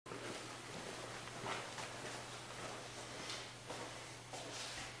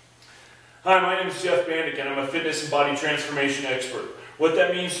Hi, my name is Jeff Banek, and I'm a fitness and body transformation expert. What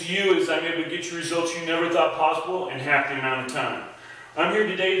that means to you is I'm able to get you results you never thought possible in half the amount of time. I'm here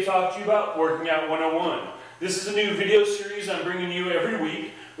today to talk to you about Working Out 101. This is a new video series I'm bringing you every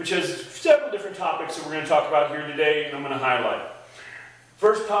week, which has several different topics that we're going to talk about here today, and I'm going to highlight.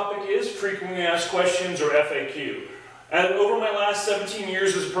 First topic is frequently asked questions, or F.A.Q. And over my last 17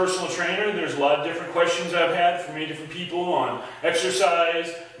 years as a personal trainer, there's a lot of different questions I've had from many different people on exercise,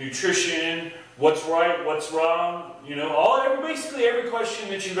 nutrition, what's right, what's wrong, basically every question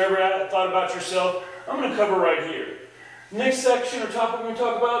that you've ever thought about yourself, I'm going to cover right here. Next section or topic we're going to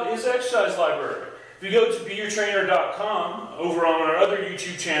talk about is exercise library. If you go to beyourtrainer.com, over on our other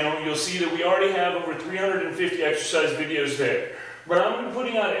YouTube channel, you'll see that we already have over 350 exercise videos there. But I'm going to be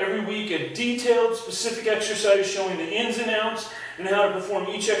putting out every week a detailed, specific exercise showing the ins and outs and how to perform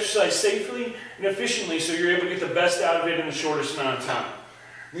each exercise safely and efficiently so you're able to get the best out of it in the shortest amount of time.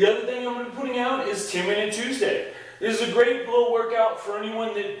 The other thing I'm going to be putting out is 10-Minute Tuesday. This is a great little workout for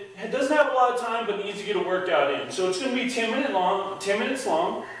anyone that doesn't have a lot of time but needs to get a workout in. So it's going to be 10 minutes long.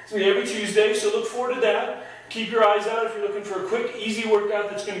 It's going to be every Tuesday, so look forward to that. Keep your eyes out if you're looking for a quick, easy workout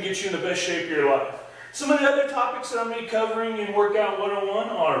that's going to get you in the best shape of your life. Some of the other topics that I'm going to be covering in Workout 101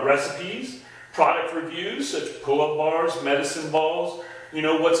 are recipes, product reviews, such as pull-up bars, medicine balls,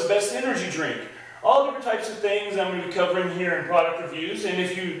 what's the best energy drink. All different types of things I'm going to be covering here in product reviews, and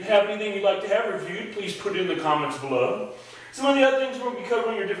if you have anything you'd like to have reviewed, please put it in the comments below. Some of the other things we're going to be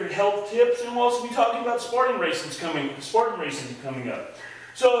covering are different health tips, and we'll also be talking about Spartan racing coming up.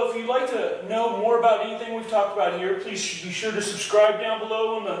 So if you'd like to know more about anything we've talked about here, please be sure to subscribe down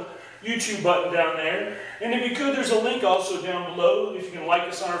below on the YouTube button down there. And if you could, there's a link also down below if you can like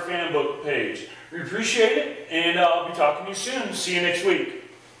us on our fan book page. We appreciate it, and I'll be talking to you soon. See you next week.